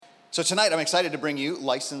So tonight I'm excited to bring you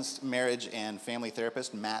licensed marriage and family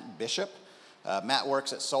therapist Matt Bishop. Matt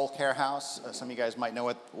works at Soul Care House. Some of you guys might know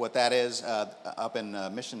what that is, up in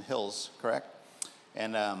Mission Hills, correct?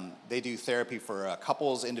 And they do therapy for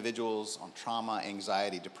couples, individuals on trauma,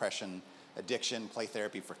 anxiety, depression, addiction, play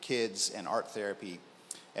therapy for kids, and art therapy.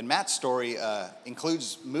 And Matt's story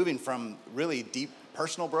includes moving from really deep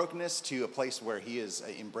personal brokenness to a place where he is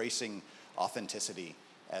embracing authenticity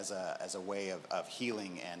as a way of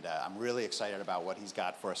healing, and I'm really excited about what he's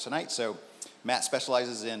got for us tonight. So Matt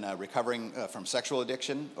specializes in recovering from sexual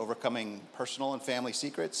addiction, overcoming personal and family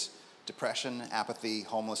secrets, depression, apathy,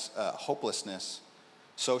 hopelessness,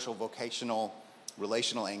 social, vocational,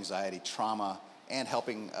 relational anxiety, trauma, and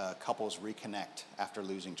helping couples reconnect after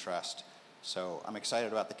losing trust. So I'm excited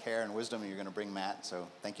about the care and wisdom you're going to bring, Matt, so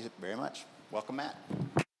thank you very much. Welcome, Matt.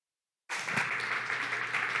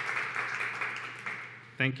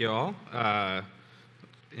 Thank you all.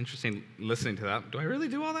 Interesting listening to that. Do I really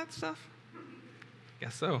do all that stuff?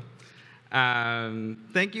 Guess so.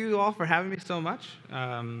 Thank you all for having me so much.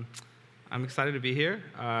 I'm excited to be here.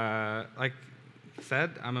 Like I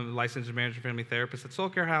said, I'm a licensed marriage and family therapist at Soul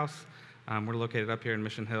Care House. We're located up here in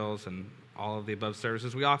Mission Hills, and all of the above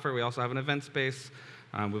services we offer. We also have an event space.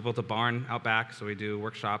 We built a barn out back, so we do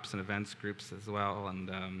workshops and events, groups as well,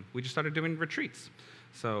 and we just started doing retreats.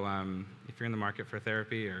 So if you're in the market for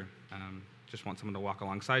therapy or just want someone to walk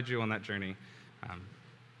alongside you on that journey,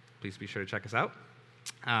 please be sure to check us out.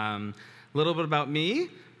 A little bit about me.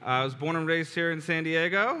 I was born and raised here in San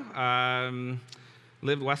Diego.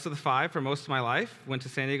 Lived west of the 5 for most of my life. Went to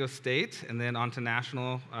San Diego State and then on to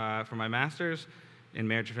National for my master's in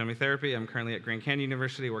marriage and family therapy. I'm currently at Grand Canyon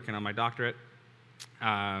University working on my doctorate.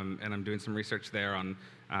 And I'm doing some research there on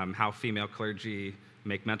how female clergy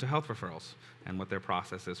make mental health referrals and what their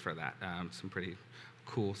process is for that. Some pretty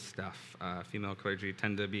cool stuff. Female clergy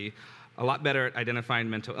tend to be a lot better at identifying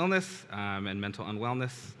mental illness and mental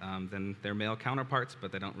unwellness than their male counterparts,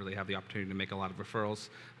 but they don't really have the opportunity to make a lot of referrals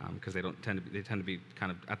because they tend to be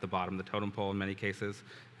kind of at the bottom of the totem pole in many cases.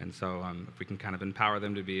 And so if we can kind of empower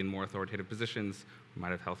them to be in more authoritative positions, we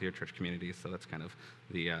might have healthier church communities. So that's kind of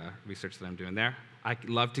the research that I'm doing there. I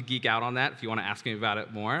love to geek out on that. If you want to ask me about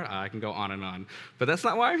it more, I can go on and on. But that's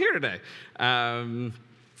not why I'm here today.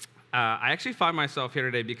 I actually find myself here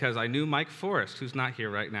today because I knew Mike Forrest, who's not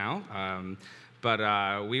here right now.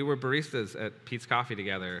 But we were baristas at Pete's Coffee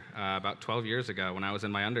together about 12 years ago when I was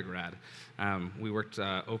in my undergrad. We worked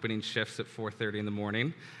opening shifts at 4:30 in the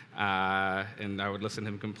morning, and I would listen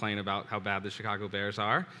to him complain about how bad the Chicago Bears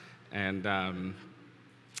are. And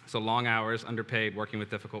so long hours, underpaid, working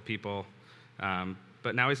with difficult people.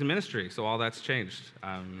 But now he's in ministry, so all that's changed.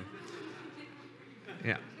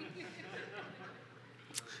 Yeah.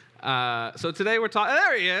 So today we're talking.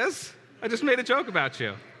 There he is. I just made a joke about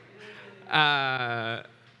you.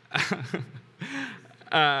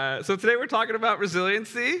 So today we're talking about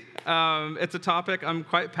resiliency. It's a topic I'm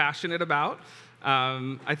quite passionate about.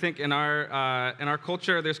 I think in our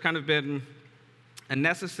culture, there's kind of been a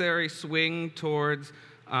necessary swing towards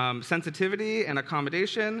sensitivity and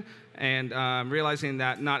accommodation, and realizing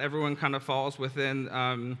that not everyone kind of falls within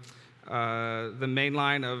the main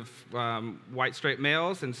line of white straight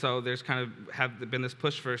males, and so there's kind of have been this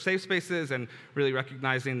push for safe spaces and really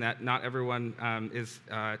recognizing that not everyone is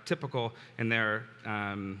typical in their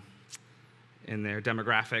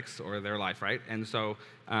demographics or their life, right? And so,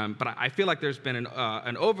 but I feel like there's been an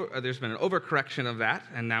overcorrection of that,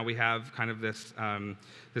 and now we have kind of this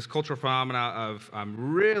cultural phenomena of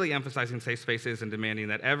really emphasizing safe spaces and demanding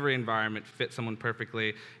that every environment fit someone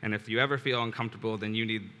perfectly, and if you ever feel uncomfortable, then you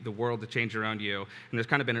need the world to change around you, and there's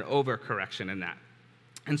kind of been an overcorrection in that.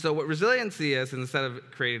 And so what resiliency is, instead of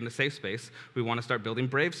creating a safe space, we want to start building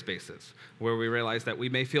brave spaces, where we realize that we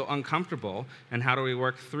may feel uncomfortable, and how do we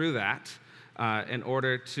work through that in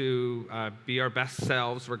order to be our best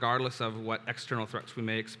selves, regardless of what external threats we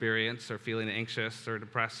may experience, or feeling anxious or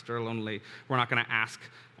depressed or lonely. We're not going to ask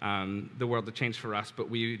the world to change for us,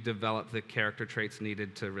 but we develop the character traits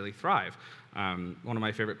needed to really thrive. One of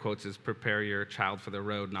my favorite quotes is, "Prepare your child for the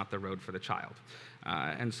road, not the road for the child."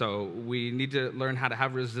 And so we need to learn how to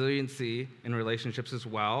have resiliency in relationships as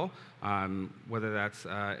well, whether that's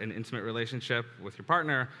an intimate relationship with your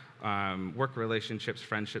partner, work relationships,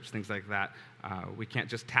 friendships, things like that. We can't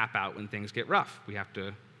just tap out when things get rough. We have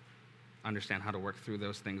to understand how to work through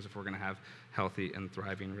those things if we're going to have healthy and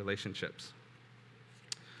thriving relationships.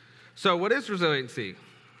 So what is resiliency?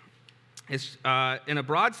 It's, in a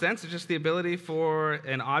broad sense, it's just the ability for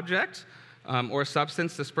an object or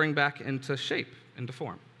substance to spring back into shape, into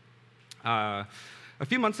form. A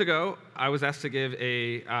few months ago, I was asked to give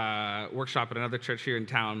a workshop at another church here in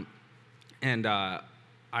town And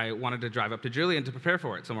I wanted to drive up to Julian to prepare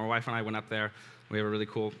for it. So my wife and I went up there. We have a really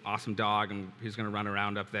cool, awesome dog, and he's going to run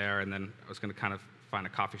around up there, and then I was going to kind of find a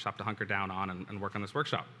coffee shop to hunker down on and work on this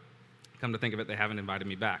workshop. Come to think of it, they haven't invited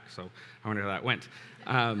me back, so I wonder how that went.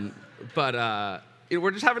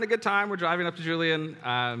 We're just having a good time. We're driving up to Julian,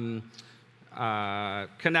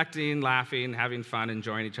 connecting, laughing, having fun,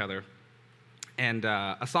 enjoying each other. And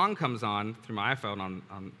a song comes on through my iPhone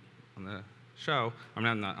on the show,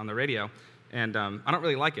 on the radio, and I don't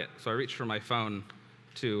really like it, so I reach for my phone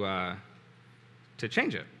to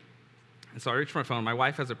change it. And so I reach for my phone. My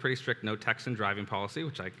wife has a pretty strict no text and driving policy,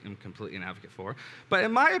 which I am completely an advocate for. But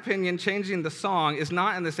in my opinion, changing the song is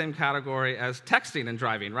not in the same category as texting and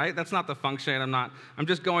driving, right? That's not the function. I'm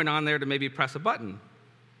just going on there to maybe press a button.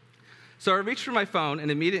 So I reach for my phone,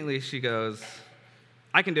 and immediately she goes,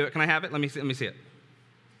 I can do it. Can I have it? Let me see it.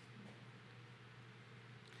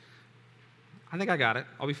 I think I got it.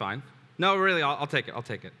 I'll be fine. No, really, I'll take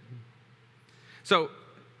it. So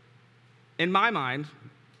in my mind,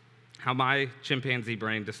 how my chimpanzee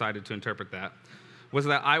brain decided to interpret that was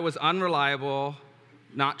that I was unreliable,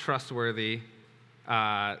 not trustworthy,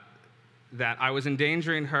 that I was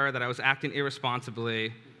endangering her, that I was acting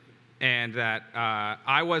irresponsibly, and that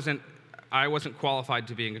I wasn't qualified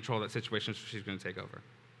to be in control of that situation, so she's going to take over.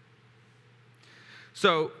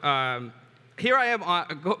 So here I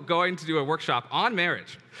am going to do a workshop on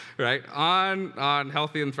marriage, right? On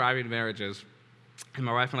healthy and thriving marriages. And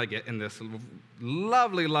my wife and I get in this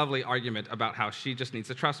lovely, lovely argument about how she just needs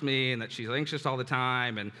to trust me and that she's anxious all the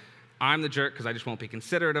time, and I'm the jerk because I just won't be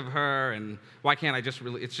considerate of her, and why can't I just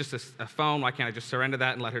it's just a phone, why can't I just surrender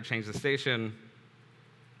that and let her change the station?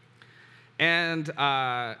 And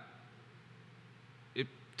it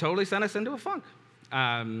totally sent us into a funk.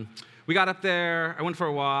 We got up there, I went for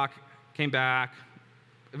a walk, came back,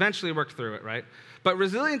 eventually worked through it, right? But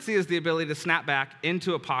resiliency is the ability to snap back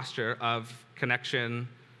into a posture of connection,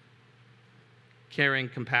 caring,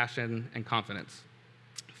 compassion, and confidence.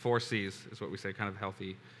 4 C's is what we say, kind of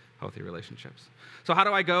healthy relationships. So how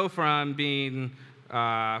do I go from being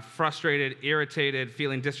frustrated, irritated,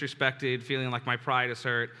 feeling disrespected, feeling like my pride is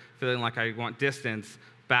hurt, feeling like I want distance,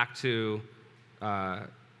 back to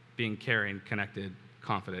being caring, connected,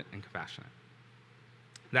 confident, and compassionate?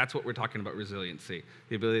 That's what we're talking about resiliency,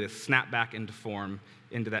 the ability to snap back into form,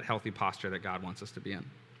 into that healthy posture that God wants us to be in.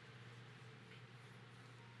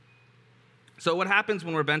 So what happens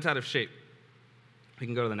when we're bent out of shape? We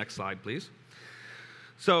can go to the next slide, please.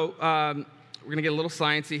 So we're going to get a little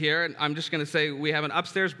sciencey here, and I'm just going to say we have an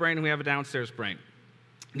upstairs brain and we have a downstairs brain.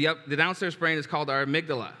 The downstairs brain is called our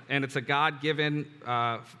amygdala, and it's a God-given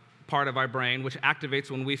part of our brain which activates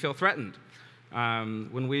when we feel threatened,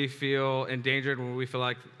 when we feel endangered, when we feel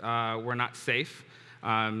like we're not safe.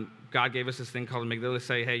 God gave us this thing called amygdala to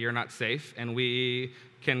say, hey, you're not safe, and we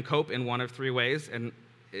can cope in one of 3 ways, and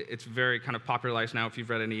it's very kind of popularized now if you've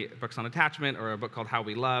read any books on attachment or a book called How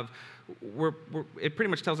We Love. It pretty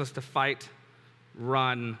much tells us to fight,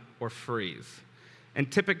 run, or freeze. And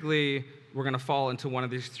typically, we're going to fall into one of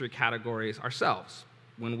these 3 categories ourselves.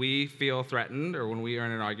 When we feel threatened or when we are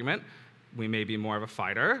in an argument, we may be more of a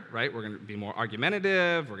fighter, right? We're going to be more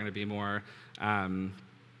argumentative. We're going to be more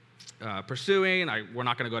pursuing. We're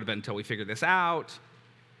not going to go to bed until we figure this out.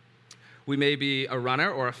 We may be a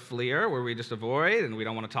runner or a fleer, where we just avoid and we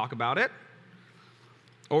don't want to talk about it.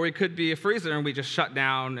 Or we could be a freezer and we just shut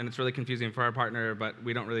down, and it's really confusing for our partner, but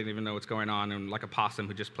we don't really even know what's going on, and like a possum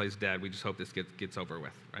who just plays dead, we just hope this gets over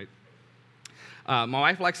with, right? My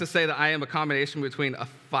wife likes to say that I am a combination between a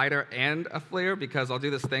fighter and a fleer, because I'll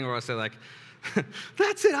do this thing where I'll say like,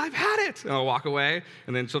 that's it, I've had it, and I'll walk away,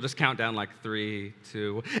 and then she'll just count down like 3,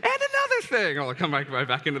 2, and another thing, and I'll come right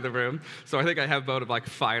back into the room. So I think I have both of like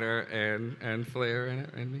fighter and fleer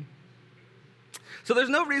in me. So there's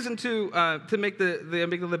no reason to make the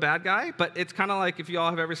amygdala the bad guy, but it's kind of like if you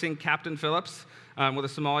all have ever seen Captain Phillips, where the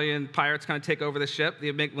Somalian pirates kind of take over the ship.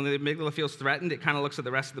 When the amygdala feels threatened, it kind of looks at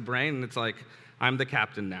the rest of the brain, and it's like, I'm the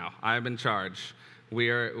captain now. I'm in charge.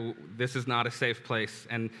 This is not a safe place.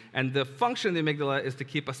 And the function of the amygdala is to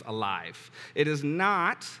keep us alive. It is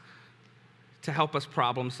not to help us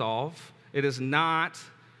problem solve. It is not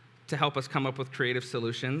to help us come up with creative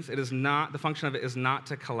solutions. The function of it is not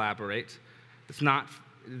to collaborate.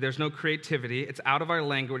 There's no creativity. It's out of our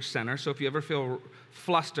language center. So if you ever feel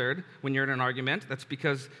flustered when you're in an argument, that's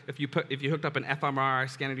because if you hooked up an fMRI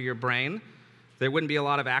scanner to your brain, there wouldn't be a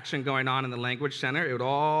lot of action going on in the language center. It would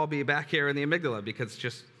all be back here in the amygdala, because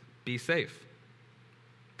just be safe.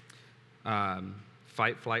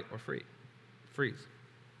 Fight, flight, or freeze.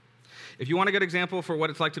 If you want a good example for what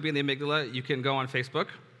it's like to be in the amygdala, you can go on Facebook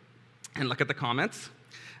and look at the comments.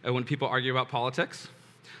 when people argue about politics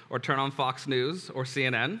or turn on Fox News or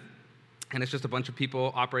CNN, and it's just a bunch of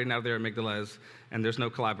people operating out of their amygdalas, and there's no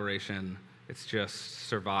collaboration. It's just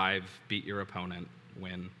survive, beat your opponent,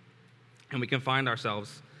 win. And we can find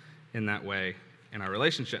ourselves in that way in our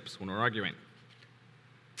relationships when we're arguing.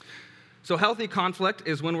 So healthy conflict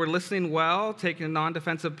is when we're listening well, taking a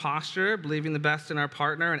non-defensive posture, believing the best in our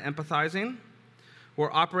partner, and empathizing.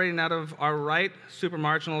 We're operating out of our right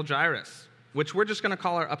supramarginal gyrus, which we're just going to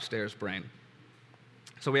call our upstairs brain.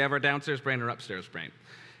 So we have our downstairs brain and our upstairs brain.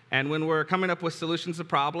 And when we're coming up with solutions to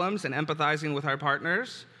problems and empathizing with our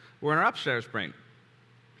partners, we're in our upstairs brain.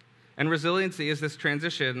 And resiliency is this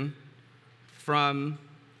transition from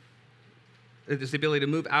this ability to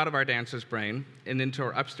move out of our downstairs brain and into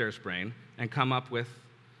our upstairs brain and come up with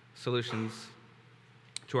solutions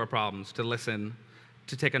to our problems, to listen,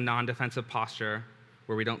 to take a non-defensive posture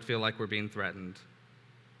where we don't feel like we're being threatened.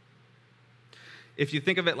 If you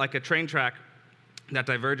think of it like a train track that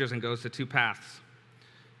diverges and goes to two paths,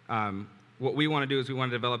 what we want to do is we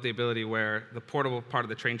want to develop the ability where the portable part of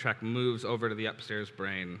the train track moves over to the upstairs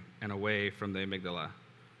brain and away from the amygdala.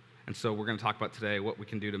 And so we're going to talk about today what we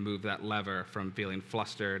can do to move that lever from feeling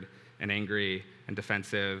flustered and angry and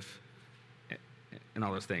defensive and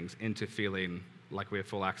all those things into feeling like we have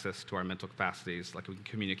full access to our mental capacities, like we can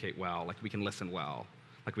communicate well, like we can listen well,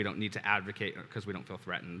 like we don't need to advocate because we don't feel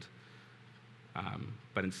threatened.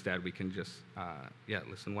 But instead we can just,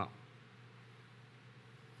 listen well.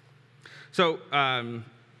 So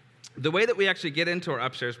the way that we actually get into our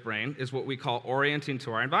upstairs brain is what we call orienting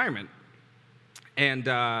to our environment.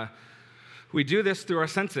 And we do this through our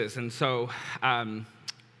senses. And so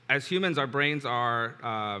as humans, our brains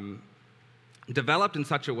are developed in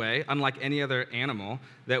such a way, unlike any other animal,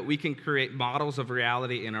 that we can create models of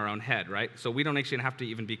reality in our own head, right? So we don't actually have to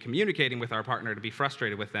even be communicating with our partner to be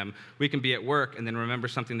frustrated with them. We can be at work and then remember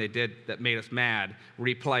something they did that made us mad,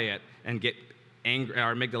 replay it, and get angry.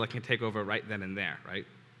 Our amygdala can take over right then and there, right?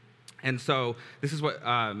 And so this is what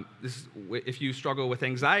if you struggle with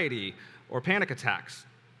anxiety or panic attacks,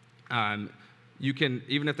 you can,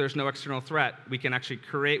 even if there's no external threat, we can actually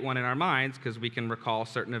create one in our minds because we can recall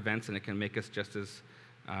certain events and it can make us just as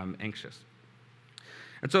anxious.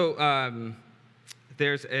 And so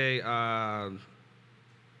there's a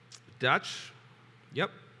Dutch,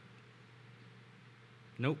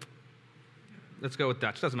 nope. Let's go with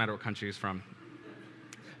Dutch, doesn't matter what country he's from.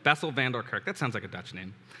 Bessel van der Kolk, that sounds like a Dutch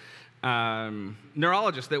name.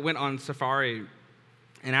 Neurologist that went on safari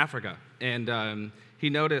in Africa, and he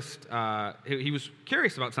noticed, he was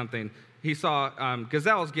curious about something. He saw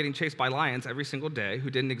gazelles getting chased by lions every single day who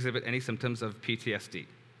didn't exhibit any symptoms of PTSD,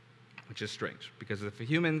 which is strange, because if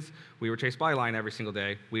humans, we were chased by a lion every single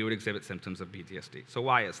day, we would exhibit symptoms of PTSD. So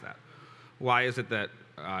why is that? Why is it that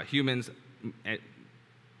humans,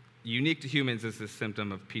 unique to humans is this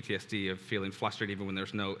symptom of PTSD, of feeling flustered even when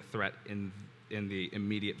there's no threat in the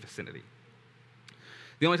immediate vicinity?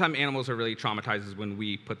 The only time animals are really traumatized is when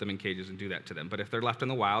we put them in cages and do that to them. But if they're left in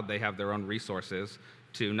the wild, they have their own resources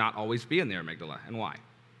to not always be in their amygdala. And why?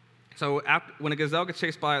 So when a gazelle gets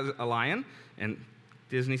chased by a lion, and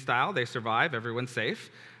Disney style, they survive, everyone's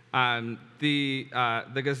safe, the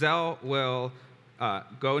gazelle will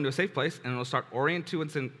go into a safe place and it'll start orienting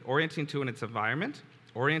to its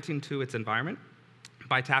environment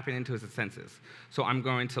by tapping into its senses. So I'm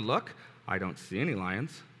going to look, I don't see any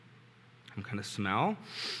lions. I'm going to smell.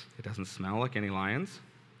 It doesn't smell like any lions.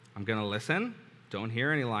 I'm going to listen. Don't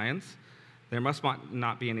hear any lions. There must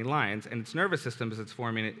not be any lions. And its nervous system is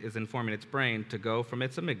informing its brain to go from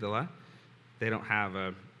its amygdala. They don't have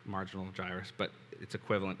a marginal gyrus, but it's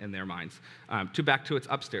equivalent in their minds, back to its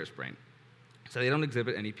upstairs brain. So they don't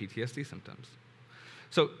exhibit any PTSD symptoms.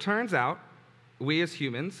 So it turns out we as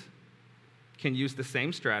humans can use the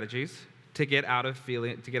same strategies to get out of our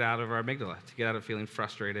amygdala, to get out of feeling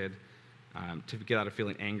frustrated, to get out of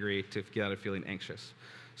feeling angry, to get out of feeling anxious.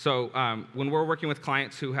 So when we're working with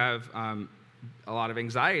clients who have a lot of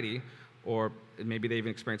anxiety, or maybe they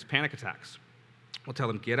even experience panic attacks, we'll tell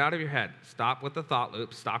them, get out of your head, stop with the thought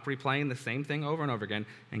loop, stop replaying the same thing over and over again,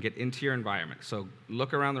 and get into your environment. So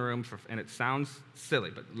look around the room, and it sounds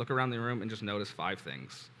silly, but look around the room and just notice 5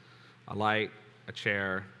 things: a light, a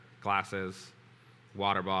chair, glasses,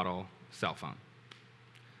 water bottle, cell phone.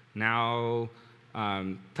 Now,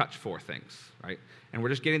 touch 4 things, right? And we're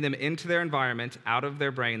just getting them into their environment, out of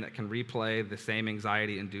their brain that can replay the same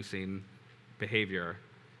anxiety-inducing behavior.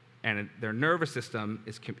 And their nervous system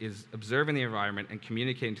is observing the environment and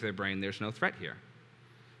communicating to their brain, there's no threat here.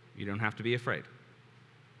 You don't have to be afraid.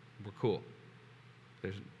 We're cool.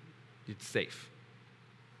 It's safe.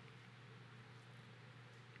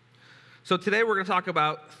 So today we're going to talk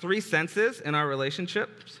about 3 senses in our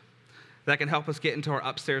relationships that can help us get into our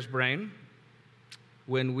upstairs brain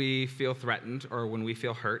when we feel threatened or when we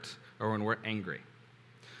feel hurt or when we're angry.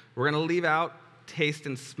 We're going to leave out taste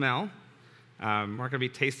and smell. We're not going to be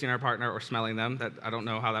tasting our partner or smelling them. I don't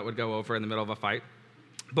know how that would go over in the middle of a fight.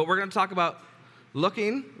 But we're going to talk about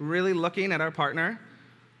really looking at our partner,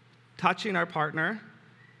 touching our partner,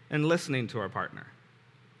 and listening to our partner.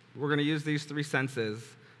 We're going to use these 3 senses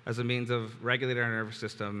as a means of regulating our nervous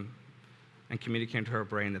system and communicating to our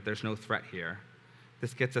brain that there's no threat here.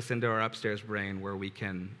 This gets us into our upstairs brain where we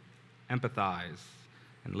can empathize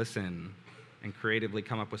and listen and creatively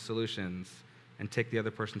come up with solutions and take the other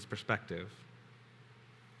person's perspective.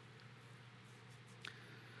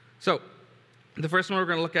 So, the first one we're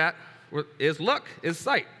going to look at is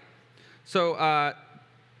sight. So,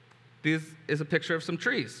 this is a picture of some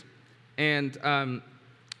trees. And we're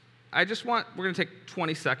going to take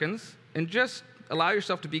 20 seconds and just allow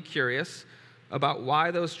yourself to be curious about why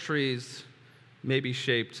those trees may be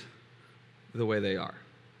shaped the way they are.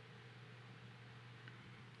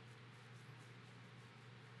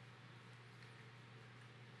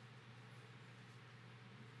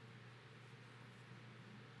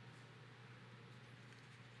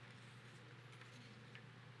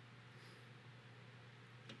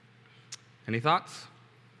 Any thoughts?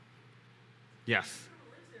 Yes.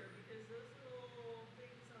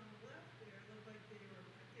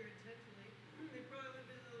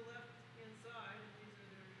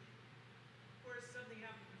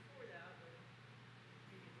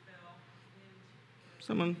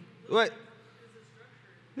 Someone, what?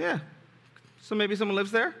 Yeah. So maybe someone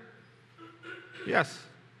lives there? Yes.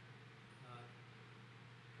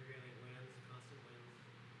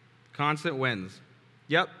 Constant winds.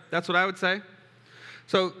 Yep, that's what I would say.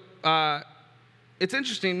 So it's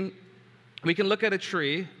interesting. We can look at a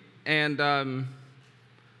tree and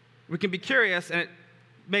we can be curious, and it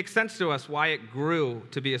makes sense to us why it grew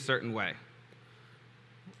to be a certain way.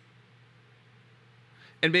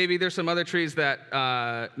 And maybe there's some other trees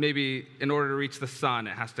that maybe in order to reach the sun,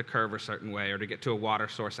 it has to curve a certain way, or to get to a water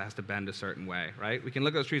source, it has to bend a certain way, right? We can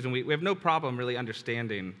look at those trees and we have no problem really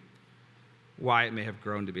understanding why it may have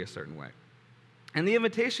grown to be a certain way. And the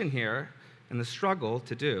invitation here and the struggle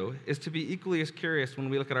to do is to be equally as curious when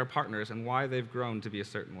we look at our partners and why they've grown to be a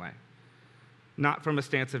certain way. Not from a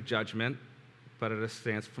stance of judgment, but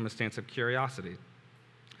from a stance of curiosity.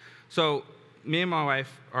 So me and my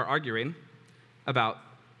wife are arguing about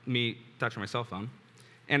me touching my cell phone.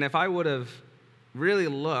 And if I would have really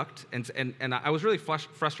looked, and I was really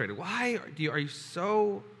frustrated. Why are you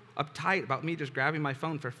so uptight about me just grabbing my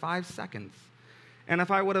phone for 5 seconds? And if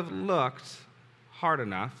I would have looked hard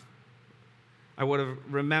enough, I would have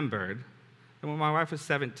remembered that when my wife was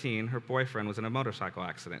 17, her boyfriend was in a motorcycle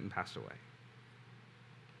accident and passed away.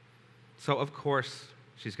 So of course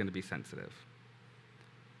she's going to be sensitive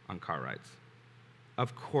on car rides.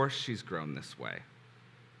 Of course she's grown this way,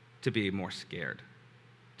 to be more scared,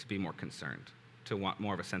 to be more concerned, to want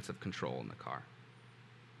more of a sense of control in the car.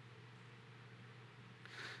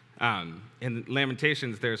 In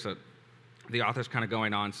Lamentations, the author's kind of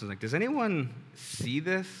going on, so like, does anyone see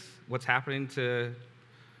this, what's happening to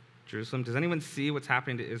Jerusalem? Does anyone see what's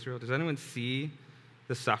happening to Israel? Does anyone see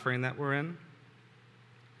the suffering that we're in?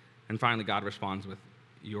 And finally, God responds with,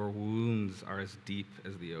 your wounds are as deep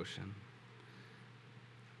as the ocean.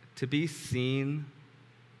 To be seen,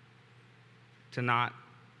 to not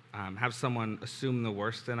have someone assume the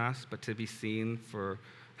worst in us, but to be seen for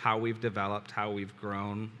how we've developed, how we've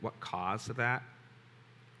grown, what caused that,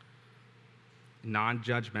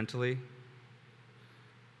 non-judgmentally.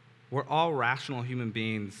 We're all rational human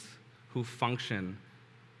beings who function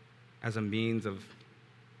as a means of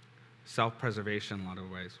self-preservation in a lot of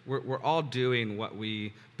ways. We're all doing what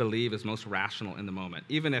we believe is most rational in the moment,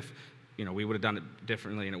 even if we would have done it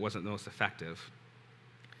differently and it wasn't the most effective.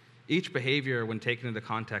 Each behavior, when taken into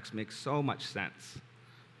context, makes so much sense.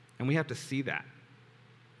 And we have to see that.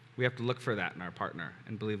 We have to look for that in our partner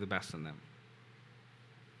and believe the best in them.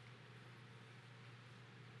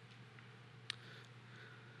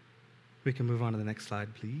 We can move on to the next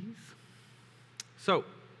slide, please. So,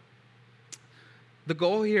 the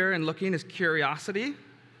goal here in looking is curiosity,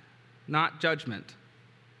 not judgment.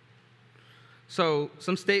 So,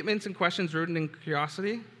 some statements and questions rooted in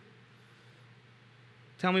curiosity.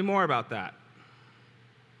 Tell me more about that.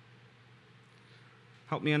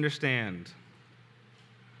 Help me understand.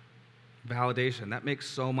 Validation. That makes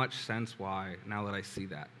so much sense why, now that I see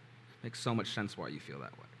that. Makes so much sense why you feel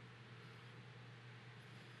that way.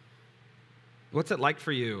 What's it like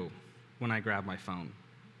for you when I grab my phone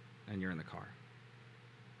and you're in the car?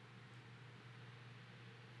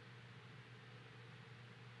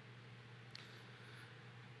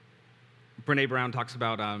 Brene Brown talks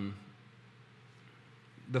about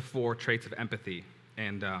the 4 traits of empathy,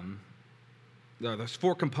 and there's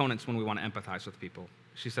 4 components when we want to empathize with people.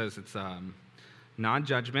 She says it's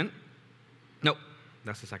non-judgment. Nope,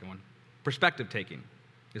 that's the second one. Perspective taking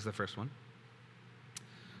is the first one.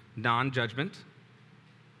 Non-judgment,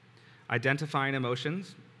 identifying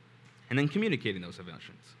emotions, and then communicating those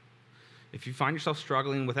emotions. If you find yourself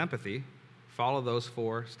struggling with empathy, follow those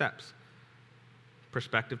 4 steps.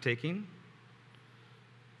 Perspective taking,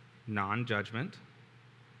 non-judgment,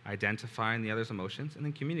 identifying the other's emotions, and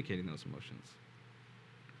then communicating those emotions.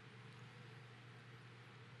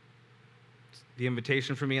 The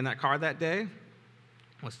invitation for me in that car that day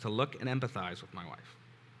was to look and empathize with my wife.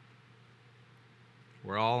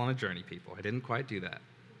 We're all on a journey, people. I didn't quite do that.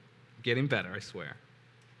 Getting better, I swear.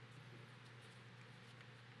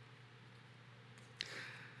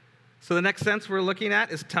 So the next sense we're looking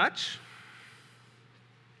at is touch.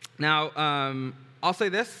 Now, I'll say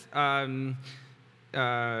this.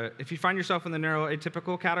 If you find yourself in the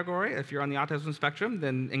neuroatypical category, if you're on the autism spectrum,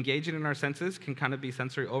 then engaging in our senses can kind of be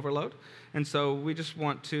sensory overload. And so we just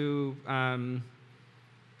want to,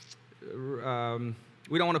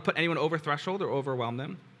 we don't want to put anyone over threshold or overwhelm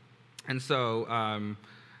them. And so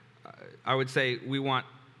I would say we want,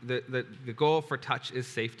 the goal for touch is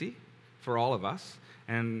safety for all of us.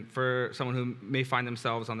 And for someone who may find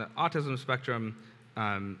themselves on the autism spectrum,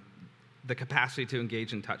 the capacity to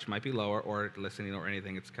engage in touch might be lower, or listening or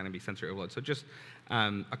anything. It's going to be sensory overload. So just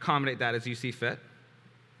accommodate that as you see fit.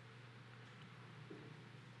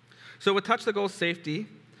 So with touch, the goal is safety.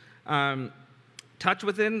 Touch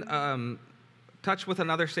with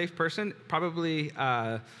another safe person probably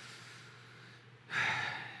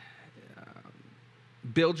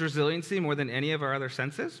builds resiliency more than any of our other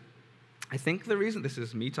senses. I think the reason, this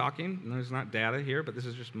is me talking, and there's not data here, but this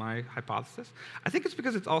is just my hypothesis. I think it's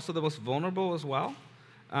because it's also the most vulnerable as well.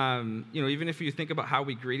 Even if you think about how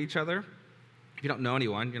we greet each other, if you don't know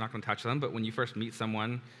anyone, you're not going to touch them, but when you first meet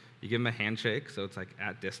someone, you give them a handshake, so it's like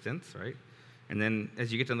at distance, right? And then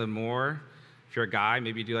as you get to them more, if you're a guy,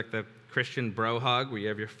 maybe you do like the Christian bro hug, where you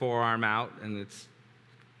have your forearm out and it's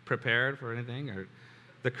prepared for anything, or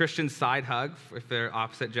the Christian side hug if they're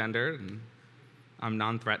opposite gender, and I'm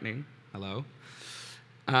non-threatening. Hello.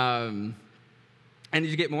 And as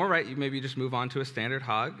you get more, right, you just move on to a standard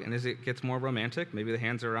hug, and as it gets more romantic, maybe the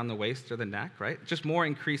hands are around the waist or the neck, right? Just more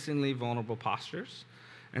increasingly vulnerable postures.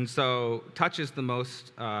 And so touch is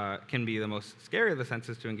can be the most scary of the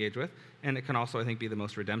senses to engage with, and it can also, I think, be the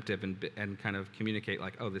most redemptive and kind of communicate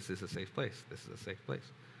like, oh, this is a safe place. This is a safe place.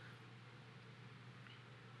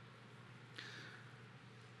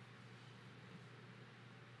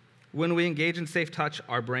 When we engage in safe touch,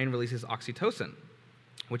 our brain releases oxytocin,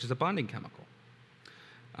 which is a bonding chemical.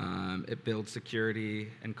 It builds security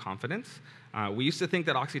and confidence. We used to think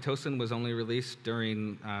that oxytocin was only released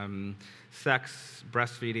during sex,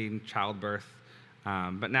 breastfeeding, childbirth,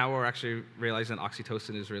 but now we're actually realizing that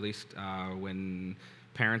oxytocin is released when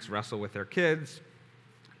parents wrestle with their kids,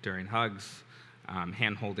 during hugs,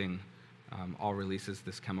 hand-holding, all releases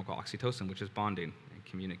this chemical oxytocin, which is bonding and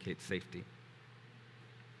communicates safety.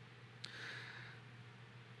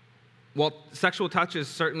 Well, sexual touch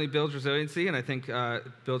certainly builds resiliency, and I think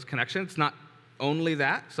builds connection. It's not only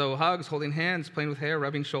that. So hugs, holding hands, playing with hair,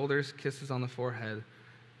 rubbing shoulders, kisses on the forehead,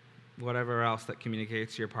 whatever else that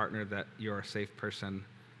communicates to your partner that you're a safe person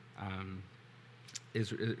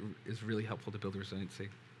is really helpful to build resiliency.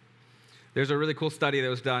 There's a really cool study that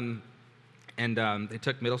was done, and they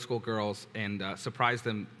took middle school girls and surprised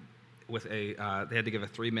them with they had to give a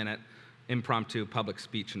 3-minute impromptu public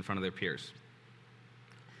speech in front of their peers.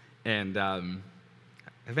 And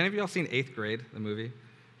have any of y'all seen 8th Grade, the movie?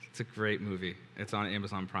 It's a great movie. It's on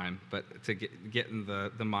Amazon Prime. But to get in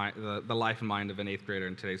the life and mind of an 8th grader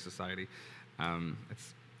in today's society,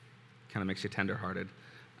 it's kind of makes you tenderhearted.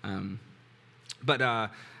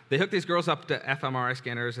 But they hooked these girls up to fMRI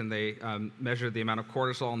scanners, and they measured the amount of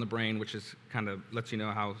cortisol in the brain, which is kind of lets you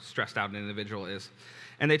know how stressed out an individual is.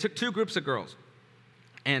 And they took 2 groups of girls.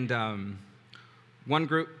 And one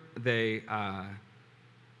group, they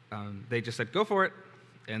just said, go for it.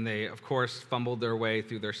 And they, of course, fumbled their way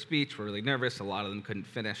through their speech, were really nervous. A lot of them couldn't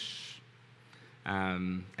finish.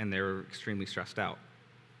 And they were extremely stressed out.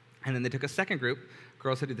 And then they took a second group,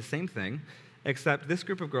 girls who did the same thing, except this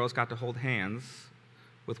group of girls got to hold hands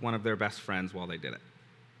with one of their best friends while they did it.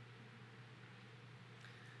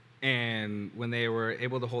 And when they were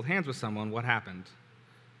able to hold hands with someone, what happened?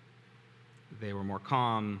 They were more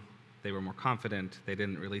calm. They were more confident. They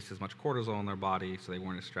didn't release as much cortisol in their body, so they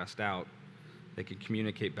weren't as stressed out. They could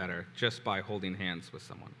communicate better just by holding hands with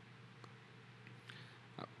someone.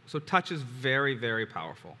 So touch is very, very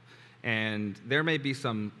powerful. And there may be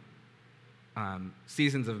some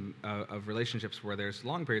seasons of relationships where there's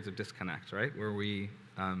long periods of disconnect, right? Where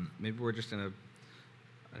maybe we're just in an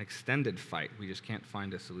extended fight we just can't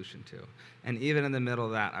find a solution to. And even in the middle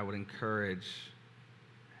of that, I would encourage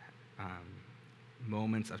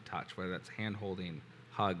moments of touch, whether that's hand-holding,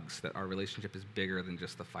 hugs, that our relationship is bigger than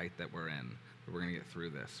just the fight that we're in, that we're going to get through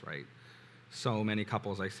this, right? So many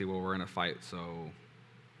couples I see, well, we're in a fight, so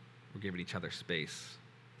we're giving each other space.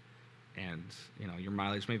 And, your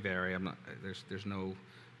mileage may vary. There's no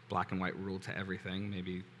black and white rule to everything.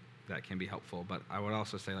 Maybe that can be helpful. But I would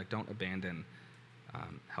also say, don't abandon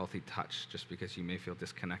healthy touch just because you may feel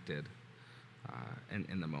disconnected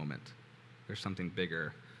in the moment. There's something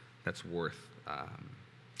bigger that's worth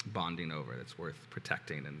bonding over, that's worth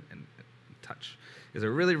protecting, and touch is a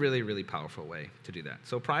really, really, really powerful way to do that.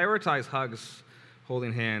 So prioritize hugs,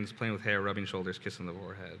 holding hands, playing with hair, rubbing shoulders, kissing the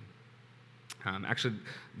forehead. Actually,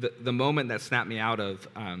 the moment that snapped me out of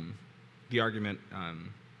the argument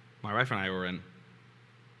my wife and I were in,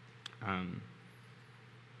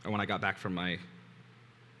 or when I got back from I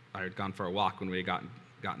had gone for a walk when we had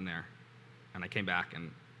gotten there, and I came back,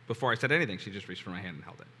 and before I said anything, she just reached for my hand and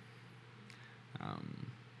held it.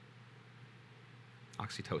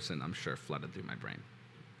 Oxytocin, I'm sure, flooded through my brain.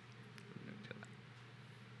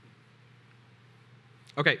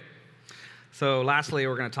 Okay, so lastly,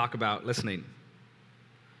 we're going to talk about listening.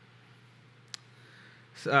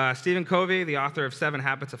 Stephen Covey, the author of 7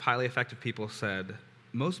 Habits of Highly Effective People, said,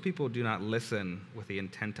 "Most people do not listen with the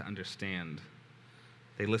intent to understand.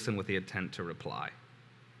 They listen with the intent to reply."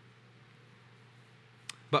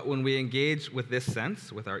 But when we engage with this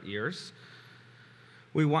sense, with our ears,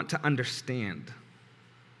 we want to understand.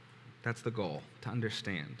 That's the goal, to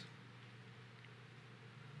understand.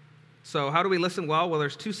 So how do we listen well? Well,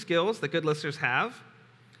 there's 2 skills that good listeners have.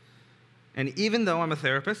 And even though I'm a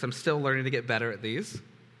therapist, I'm still learning to get better at these.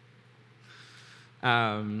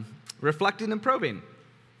 Reflecting and probing.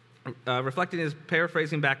 Reflecting is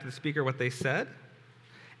paraphrasing back to the speaker what they said.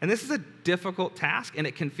 And this is a difficult task, and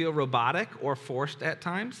it can feel robotic or forced at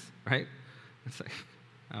times, right? It's like,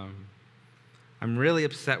 I'm really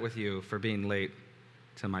upset with you for being late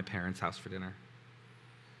to my parents' house for dinner.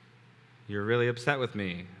 You're really upset with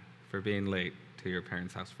me for being late to your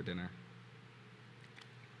parents' house for dinner.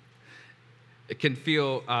 It can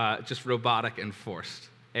feel just robotic and forced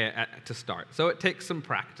to start. So it takes some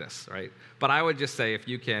practice, right? But I would just say if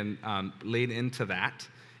you can lean into that,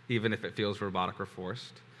 even if it feels robotic or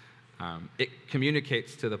forced, it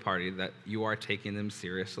communicates to the party that you are taking them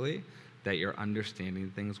seriously, that you're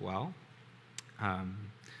understanding things well.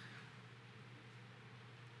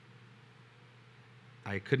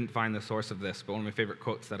 I couldn't find the source of this, but one of my favorite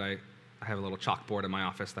quotes that I have a little chalkboard in my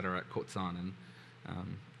office that I write quotes on, and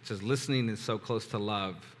it says, "Listening is so close to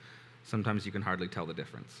love, sometimes you can hardly tell the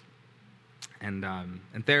difference." And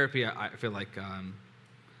in therapy, I feel like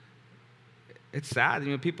it's sad.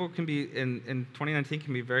 People can be, in 2019,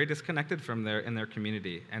 can be very disconnected from their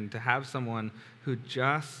community. And to have someone who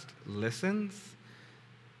just listens,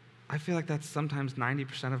 I feel like that's sometimes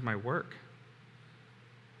 90% of my work.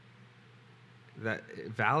 That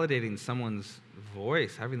validating someone's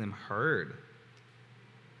voice, having them heard,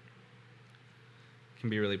 can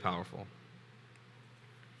be really powerful.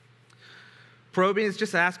 Probing is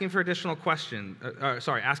just asking for additional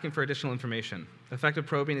asking for additional information. Effective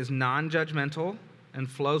probing is non-judgmental and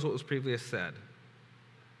flows what was previously said.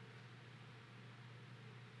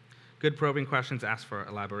 Good probing questions ask for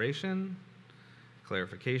elaboration,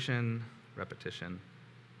 clarification, repetition.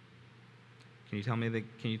 Can you tell me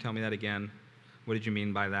that again? What did you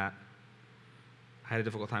mean by that? I had a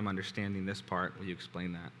difficult time understanding this part. Will you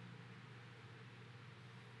explain that?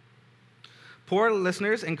 Poor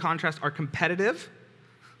listeners, in contrast, are competitive.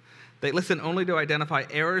 They listen only to identify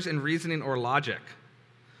errors in reasoning or logic,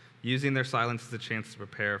 using their silence as a chance to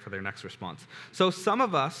prepare for their next response. So some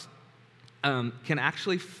of us can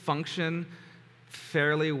actually function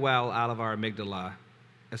fairly well out of our amygdala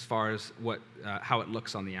as far as how it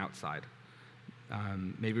looks on the outside.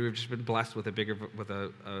 Maybe we've just been blessed with a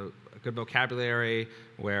good vocabulary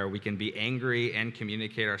where we can be angry and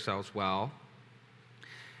communicate ourselves well.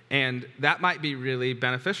 And that might be really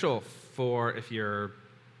beneficial for if you're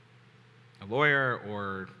a lawyer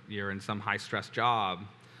or you're in some high-stress job.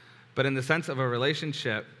 But in the sense of a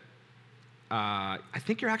relationship, I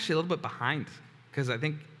think you're actually a little bit behind, because I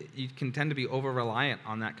think you can tend to be over-reliant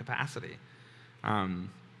on that capacity.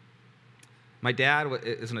 My dad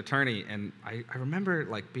is an attorney, and I remember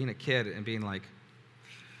being a kid and being like,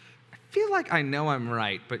 I feel like I know I'm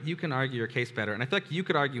right, but you can argue your case better, and I feel like you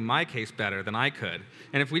could argue my case better than I could.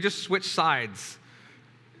 And if we just switch sides,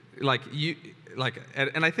 and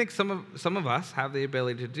I think some of us have the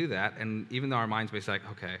ability to do that, and even though our minds may say,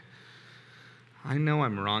 like, okay, I know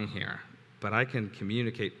I'm wrong here, but I can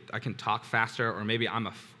communicate, I can talk faster, or maybe I'm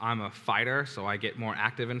a fighter, so I get more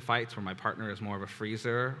active in fights where my partner is more of a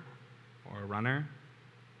freezer or a runner.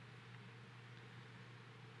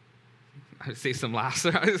 I see some laughs,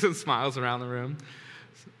 some smiles around the room.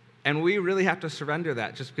 And we really have to surrender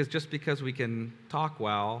that. Just because we can talk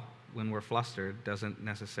well when we're flustered doesn't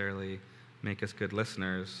necessarily make us good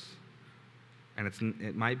listeners. And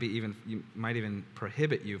it might even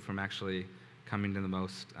prohibit you from actually coming to the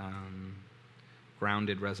most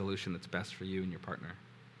grounded resolution that's best for you and your partner.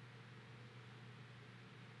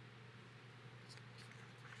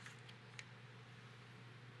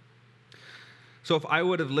 So if I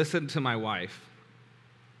would have listened to my wife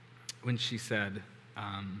when she said,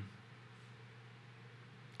 can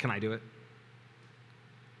I do it?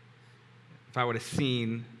 If I would have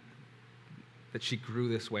seen that she grew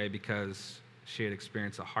this way because she had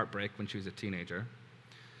experienced a heartbreak when she was a teenager,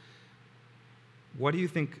 what do you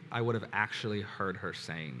think I would have actually heard her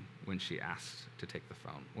saying when she asked to take the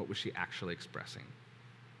phone? What was she actually expressing?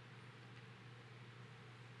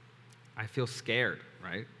 I feel scared,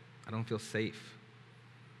 right? I don't feel safe.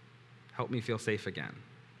 Help me feel safe again.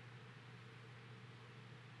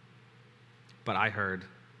 But I heard,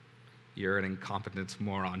 you're an incompetent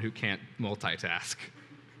moron who can't multitask.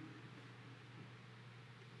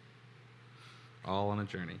 All on a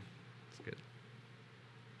journey. It's good.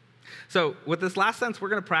 So with this last sentence, we're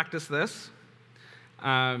going to practice this.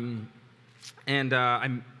 I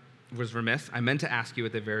was remiss. I meant to ask you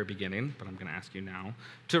at the very beginning, but I'm going to ask you now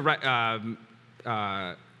to write.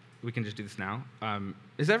 We can just do this now. Are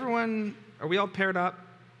we all paired up?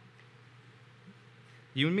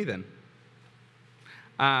 You and me then.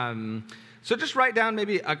 So just write down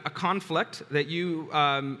maybe a conflict that you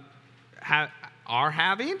are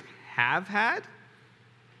having, have had,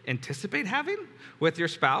 anticipate having with your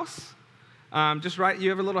spouse. You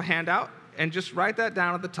have a little handout, and just write that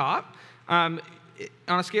down at the top. On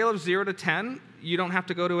a scale of 0 to 10, you don't have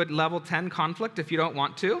to go to a level 10 conflict if you don't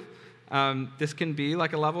want to. This can be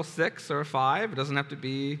like a level 6 or a 5. It doesn't have to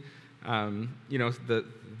be, the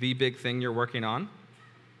big thing you're working on.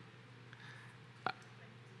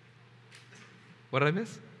 What did I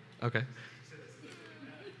miss? Okay.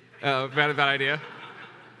 Bad idea.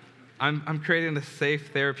 I'm creating a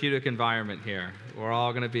safe therapeutic environment here. We're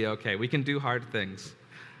all going to be okay. We can do hard things.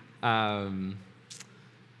 So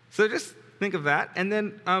just think of that. And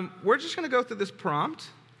then we're just going to go through this prompt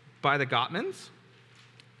by the Gottmans.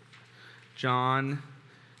 John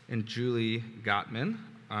and Julie Gottman.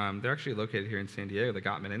 They're actually located here in San Diego, the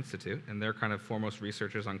Gottman Institute, and they're kind of foremost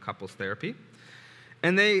researchers on couples therapy.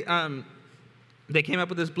 And they came up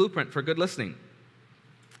with this blueprint for good listening.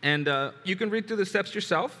 And you can read through the steps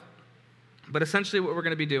yourself, but essentially what we're going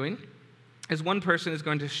to be doing is one person is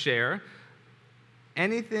going to share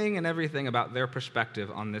anything and everything about their perspective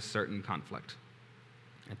on this certain conflict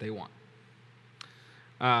that they want.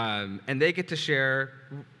 And they get to share.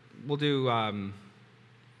 We'll do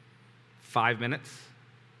 5 minutes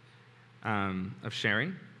of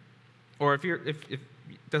sharing. Or if it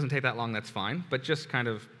doesn't take that long, that's fine. But just kind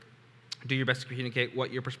of do your best to communicate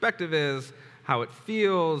what your perspective is, how it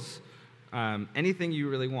feels, anything you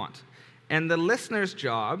really want. And the listener's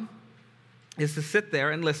job is to sit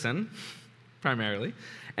there and listen, primarily.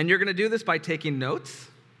 And you're going to do this by taking notes,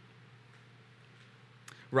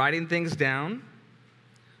 writing things down.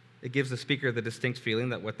 It gives the speaker the distinct feeling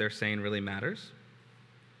that what they're saying really matters.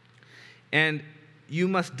 And you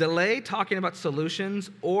must delay talking about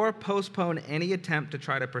solutions or postpone any attempt to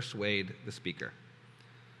try to persuade the speaker.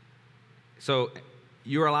 So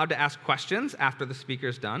you are allowed to ask questions after the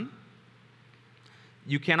speaker's done.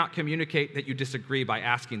 You cannot communicate that you disagree by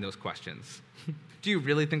asking those questions. Do you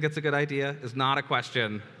really think that's a good idea? Is not a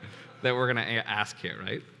question that we're going to ask here,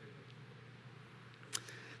 right?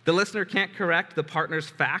 The listener can't correct the partner's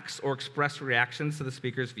facts or express reactions to the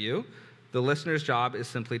speaker's view. The listener's job is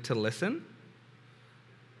simply to listen.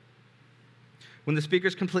 When the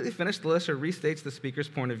speaker's completely finished, the listener restates the speaker's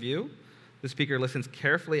point of view. The speaker listens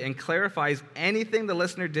carefully and clarifies anything the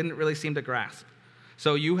listener didn't really seem to grasp.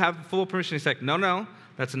 So you have full permission to say, no,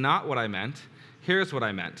 that's not what I meant. Here's what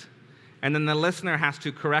I meant. And then the listener has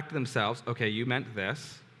to correct themselves. Okay, you meant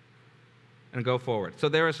this. And go forward. So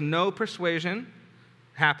there is no persuasion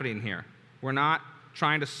happening here. We're not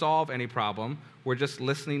trying to solve any problem. We're just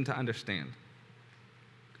listening to understand.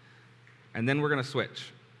 And then we're going to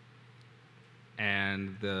switch.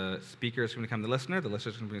 and the speaker is going to become the listener is going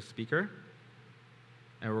to be the speaker,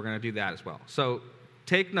 and we're going to do that as well. So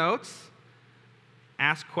take notes,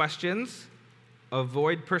 ask questions,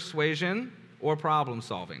 avoid persuasion or problem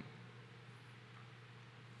solving.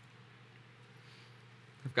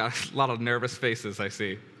 I've got a lot of nervous faces, I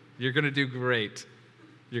see. You're going to do great.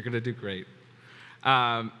 You're going to do great.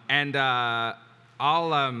 I'll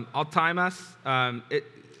time us.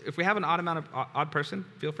 If we have an odd person,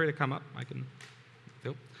 feel free to come up. I can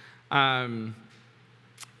feel. And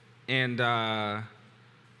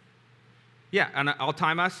I'll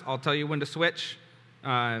time us. I'll tell you when to switch,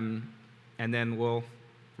 and then we'll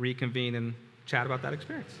reconvene and chat about that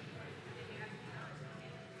experience.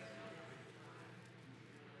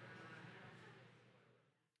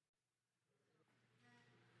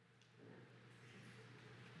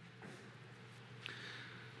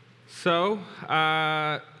 So,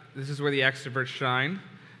 this is where the extroverts shine.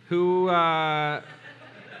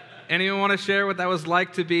 Anyone want to share what that was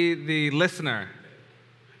like to be the listener?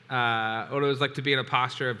 What it was like to be in a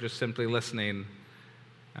posture of just simply listening,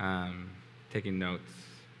 taking notes,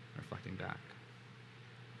 reflecting back?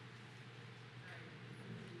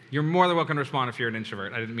 You're more than welcome to respond if you're an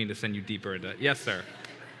introvert. I didn't mean to send you deeper into... Yes, sir.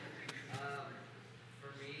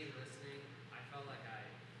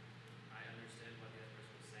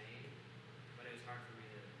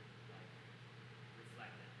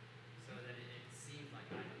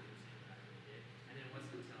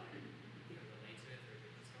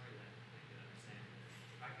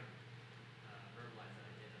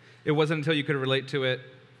 It wasn't until you could relate to it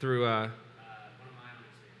through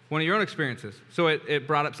one of your own experiences. So it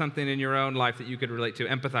brought up something in your own life that you could relate to,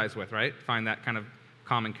 empathize with, right? Find that kind of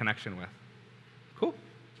common connection with. Cool.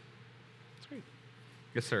 That's great.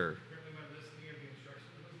 Yes, sir. Apparently my listening of the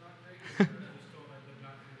instructions was not great. I was told I did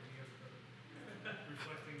not do anything else but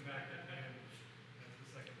reflecting back at the end. That's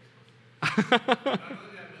the second responsibility. Not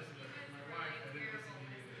only that, listen to my wife, I didn't listen to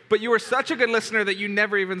you either. But you were such a good listener that you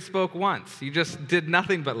never even spoke once. You just did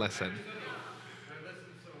nothing but listen. I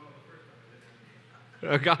listened so well the first time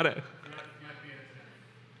I didn't. Oh, got it. Might be an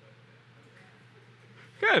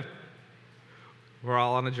attempt. Good. We're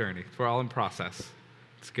all on a journey. We're all in process.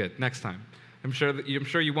 It's good. Next time. I'm sure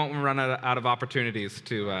you won't run out of opportunities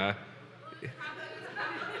to... It's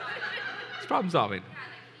problem solving.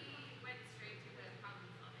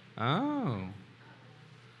 Oh.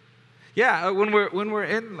 Yeah, when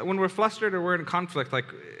we're flustered or we're in conflict, like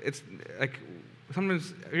it's like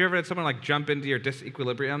sometimes have you ever had someone like jump into your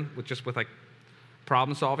disequilibrium with like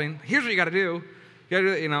problem solving? Here's what you got to do. You got to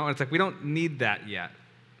do it, and it's like we don't need that yet.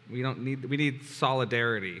 We need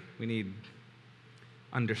solidarity. We need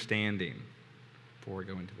understanding before we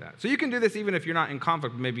go into that. So you can do this even if you're not in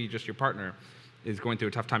conflict. Maybe just your partner is going through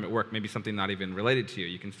a tough time at work. Maybe something not even related to you.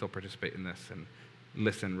 You can still participate in this and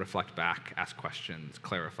listen, reflect back, ask questions,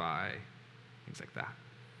 clarify, things like that.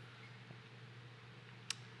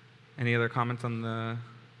 Any other comments on the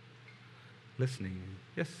listening?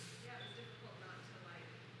 Yes? Yeah, it was difficult not to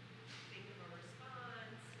think of a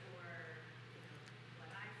response or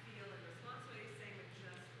what I feel in response to what he's saying, but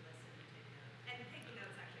just listen and take notes. And taking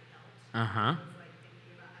notes actually helped. Uh-huh. It was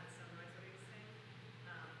thinking about how to summarize what he was saying.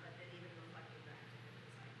 But then even reflecting back to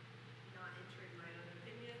him, it's not entering my own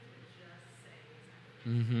opinions, but just saying exactly what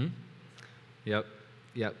Mm-hmm.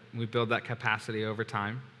 Yep. We build that capacity over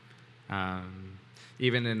time.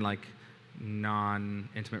 Even in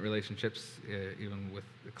non-intimate relationships, even with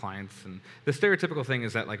the clients. And the stereotypical thing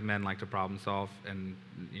is that men like to problem solve, and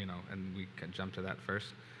we can jump to that first.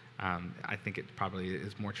 I think it probably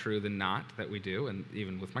is more true than not that we do. And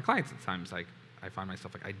even with my clients, at times I find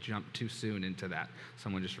myself I jump too soon into that.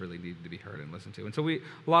 Someone just really needed to be heard and listened to. And so a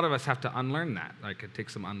lot of us have to unlearn that. It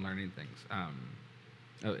takes some unlearning things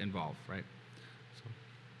involved, right?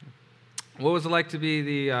 So, what was it like to be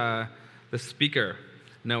the speaker,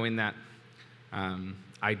 knowing that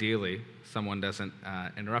ideally someone doesn't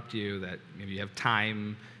interrupt you, that maybe you have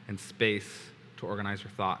time and space to organize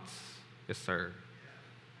your thoughts? Yes, sir.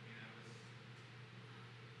 I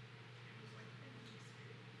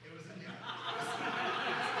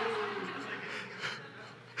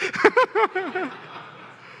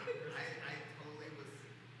totally was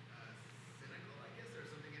cynical, I guess. There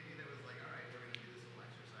was something in me that was like, all right, we're going to do this little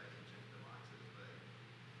exercise and check the boxes. But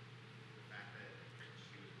the fact that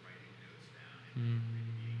she was writing notes down and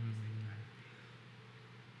repeating these things back to me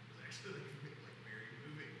was actually very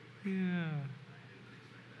moving. Yeah. I didn't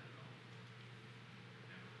expect that at all.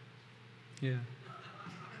 Yeah.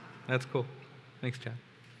 That's cool. Thanks, Chad.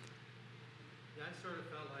 Yeah, I sort of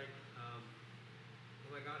felt like, oh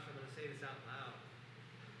my gosh, I'm going to say this out loud.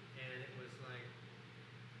 And it was like,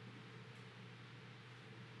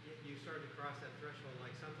 you start to cross that threshold,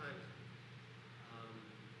 like sometimes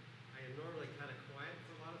I am normally kind of quiet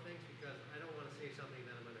for a lot of things because I don't want to say something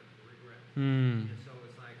that I'm going to regret. Mm. And so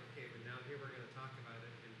it's like, okay, but now here we're going to talk about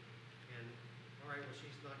it, and all right, well,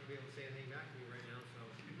 she's not going to be able to say anything back to me right now, so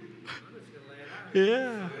I'm just going to lay it out.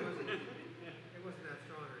 Yeah. So it wasn't that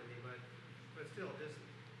strong or anything, but still, just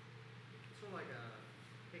sort of like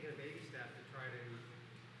taking a baby step to try to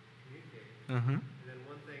communicate. Uh-huh. And then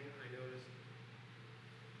one thing I noticed,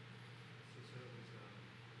 so it was,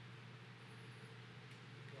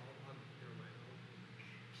 well, never mind.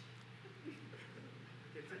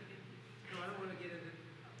 No, I don't want to get into.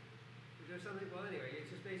 There's something. Well, anyway,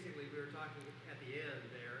 it's just basically we were talking at the end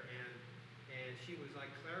there, and she was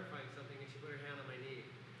like clarifying something, and she put her hand on my knee,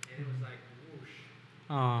 and it was like whoosh.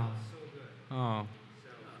 Oh. It felt so good. Oh,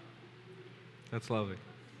 So. that's lovely.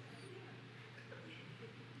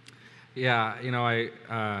 Yeah,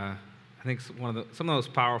 I think some of the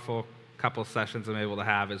most powerful couple sessions I'm able to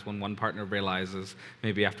have is when one partner realizes,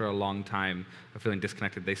 maybe after a long time of feeling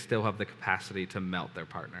disconnected, they still have the capacity to melt their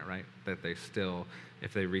partner, right? That they still,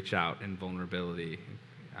 if they reach out in vulnerability,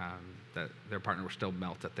 that their partner will still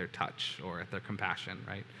melt at their touch or at their compassion,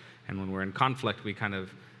 right? And when we're in conflict, we kind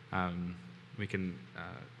of we can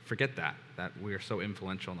forget that we are so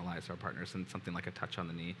influential in the lives of our partners, and something like a touch on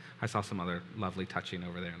the knee. I saw some other lovely touching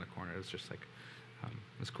over there in the corner. It was just like,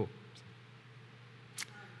 it was cool.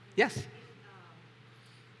 Yes?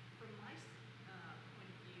 From my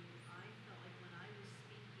point of view, I felt like when I was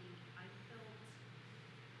speaking, I felt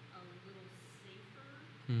a little safer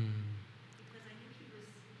because I knew he was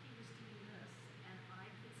doing this, and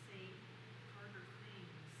I could say harder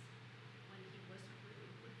things when he wasn't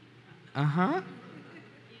really looking at me. Uh-huh. Sometimes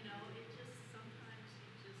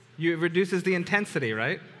It reduces the intensity,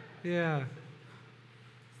 right? Yeah.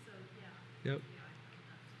 So yeah. Yep. Yeah, I found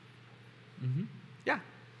that too. Mm-hmm. Yeah.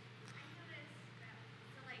 I noticed that,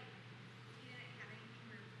 so like, you didn't have anything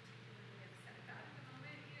you were particularly upset about at the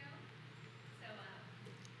moment, So,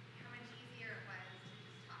 how much easier it was to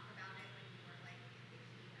just talk about it when you weren't like in the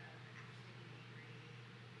heat of actually being angry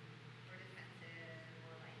or defensive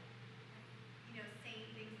or like, saying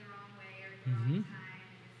things the wrong way or the wrong time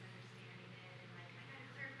and misunderstanding it and like, I gotta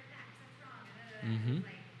clarify that because that's wrong. It's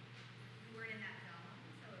like, you weren't in that zone,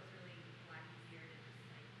 so it was really a lot easier to just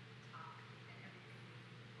like talk and everything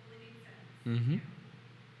totally made sense. Mm-hmm.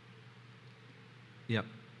 Yep.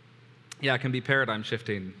 Yeah, it can be paradigm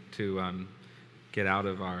shifting to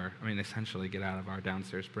essentially get out of our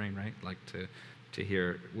downstairs brain, right? Like to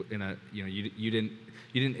hear in a, you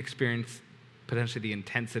didn't experience potentially the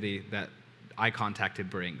intensity that eye contact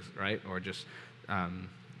brings, right? Or just a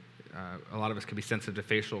lot of us can be sensitive to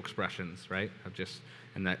facial expressions, right?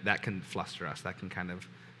 And that can fluster us. That can kind of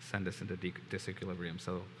send us into disequilibrium.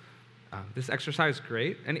 So this exercise is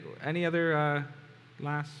great. Any other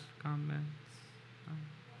last comments?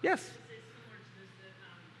 Yes. Say similar to this that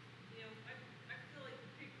I feel like you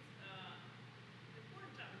picked an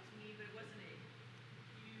important topic to me, but it wasn't a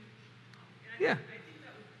huge topic. And Yeah. I think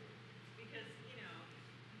that was cool because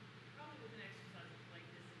probably with an exercise like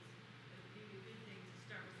this, it's maybe a good thing to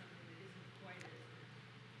start with something that isn't quite as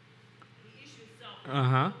the issue itself. Is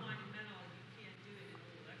Uh-huh. so monumental, you can't do it in a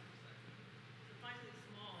little exercise. So find something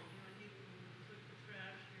small. You put the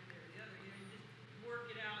trash here, there, the other. You just work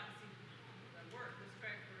it out and see. That work. Let's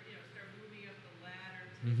try start moving up the ladder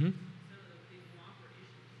to Mm-hmm. some of the big whopper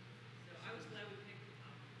issues. So I was glad we picked the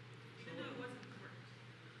topic, even though it wasn't important.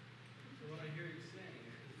 So what I hear you saying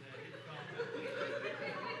is that it felt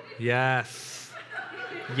Yes.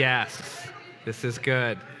 Yes. This is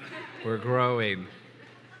good. We're growing.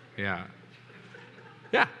 Yeah.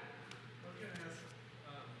 Yeah. I was going to ask,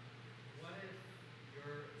 what if so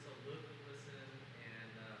look, listen,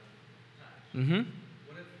 and touch. Mm-hmm.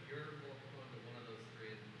 What if you're more prone to one of those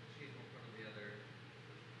three and she's more prone to the other?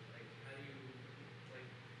 Like, how do you, like,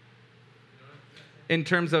 what I'm saying? In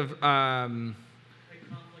terms of Like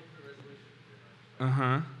conflict resolution, pretty much.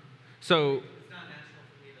 uh-huh. So It's not natural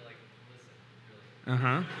for me to, like, listen, really.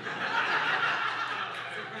 uh-huh. So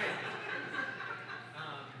crazy.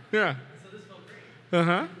 Yeah. So this felt great.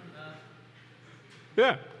 Uh-huh.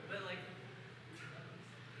 Yeah. But like,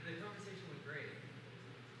 the conversation went great.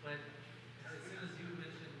 But as soon as you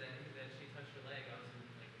mentioned that she touched her leg, I was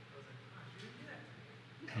like, gosh, you didn't do that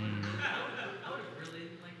to me. I would have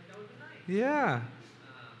really, like, that would have been nice. Yeah.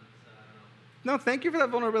 So I don't know. No, thank you for that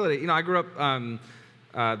vulnerability. I grew up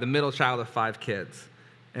the middle child of 5 kids.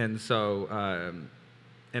 And so,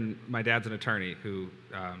 and my dad's an attorney who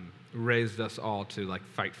raised us all to like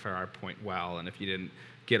fight for our point well. And if you didn't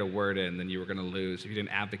get a word in, then you were going to lose. If you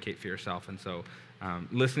didn't advocate for yourself. And so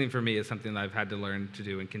listening for me is something that I've had to learn to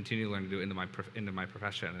do and continue to learn to do into my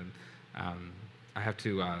profession. And I have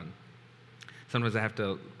to sometimes I have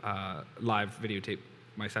to live videotape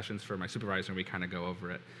my sessions for my supervisor, and we kind of go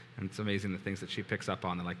over it. And it's amazing the things that she picks up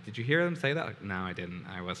on. And like, did you hear them say that? Like, no, I didn't.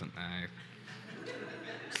 I wasn't. I was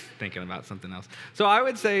thinking about something else. So I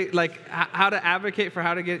would say, like, how to advocate for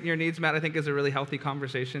how to get your needs met, I think, is a really healthy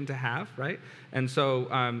conversation to have, right? And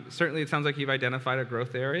so certainly it sounds like you've identified a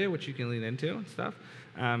growth area, which you can lean into and stuff.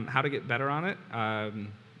 How to get better on it.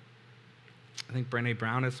 I think Brené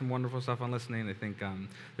Brown has some wonderful stuff on listening. I think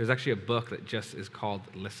there's actually a book that just is called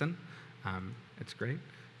Listen. It's great.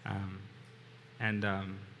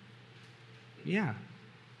 Yeah,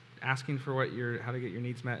 asking for how to get your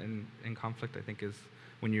needs met in conflict, I think, is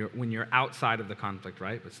when you're outside of the conflict,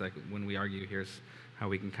 right? It's like when we argue, here's how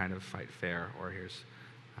we can kind of fight fair, or here's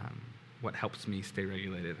what helps me stay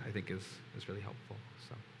regulated, I think is really helpful.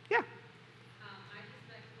 So, yeah. I just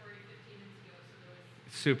met Corey 15 minutes ago, so there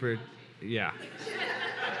was Super, yeah. on that.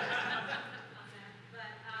 But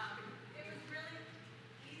it was really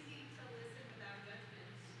easy to listen without judgment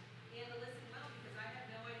and to listen well, because I have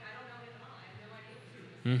no idea, I don't know him at all. I have no idea what he was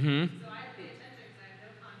saying. Mm-hmm. So I had to pay attention because I have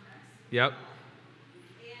no context. Yep. And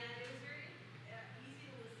it was very easy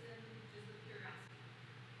to listen just with curiosity.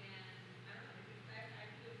 And I don't know, I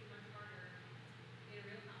think it would be much harder in a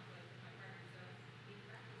real conflict with my partner. So we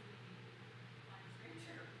practice making flying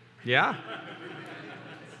stranger. Yeah.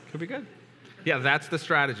 Could be good. Yeah, that's the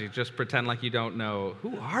strategy. Just pretend like you don't know.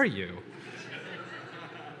 Who are you?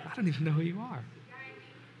 I don't even know who you are. Yeah, I think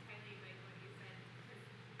highly like what you said, because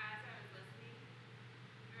as I was listening,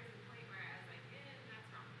 there was a point where I was like,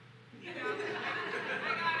 that's wrong. You know,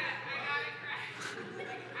 I gotta correct.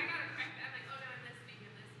 I gotta correct that. I'm like, oh no, I'm listening.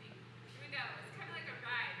 Even though it's kind of like a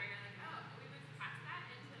ride where you're like, oh, we moved past that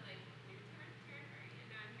into like new territory,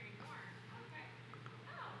 and now I'm hearing more. Okay.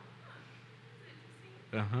 Oh, this is interesting.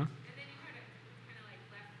 Uh-huh. And then you kind of like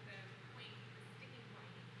left the point, the sticking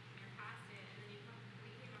point, and you're past it, and then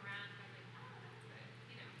we came around, and I was like, oh, that's good,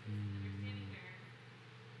 you know, understanding there.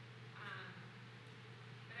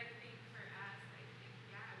 But I think for us, like,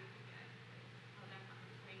 yeah, we could get like held up on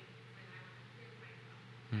the plate when I want to prove myself.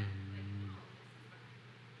 Like, oh, this is what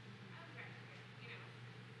I was trying to get, you know.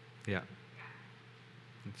 Yeah, Yeah.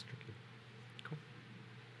 that's tricky. Cool.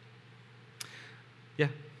 Yeah. I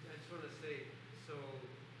just want to say, so,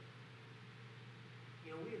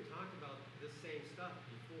 we had talked about this same stuff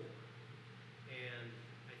before, and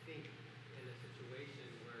I think in a situation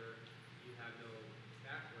where you have no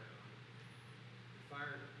background, the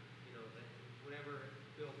fire, that whatever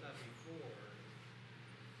built up before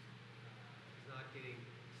is not getting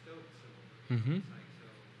stoked somewhere. Mm-hmm. It's like, so,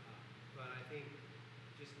 but I think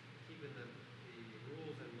just keeping the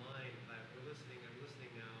rules in mind that I'm listening now, and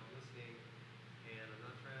I'm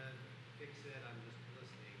not trying to fix it, I'm just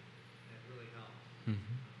listening, that really helps.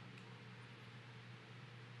 Mm-hmm.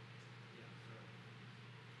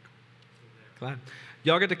 Glad.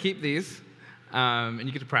 Y'all get to keep these, and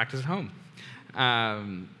you get to practice at home.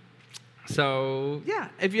 So, yeah,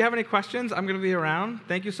 if you have any questions, I'm going to be around.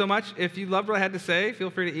 Thank you so much. If you loved what I had to say,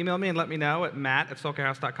 feel free to email me and let me know at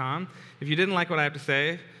matt@soulcarehouse.com. If you didn't like what I have to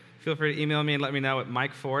say, feel free to email me and let me know at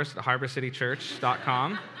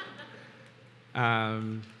mikeforrest@harborcitychurch.com.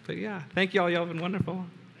 But, yeah, thank you all. Y'all have been wonderful.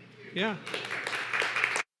 Yeah.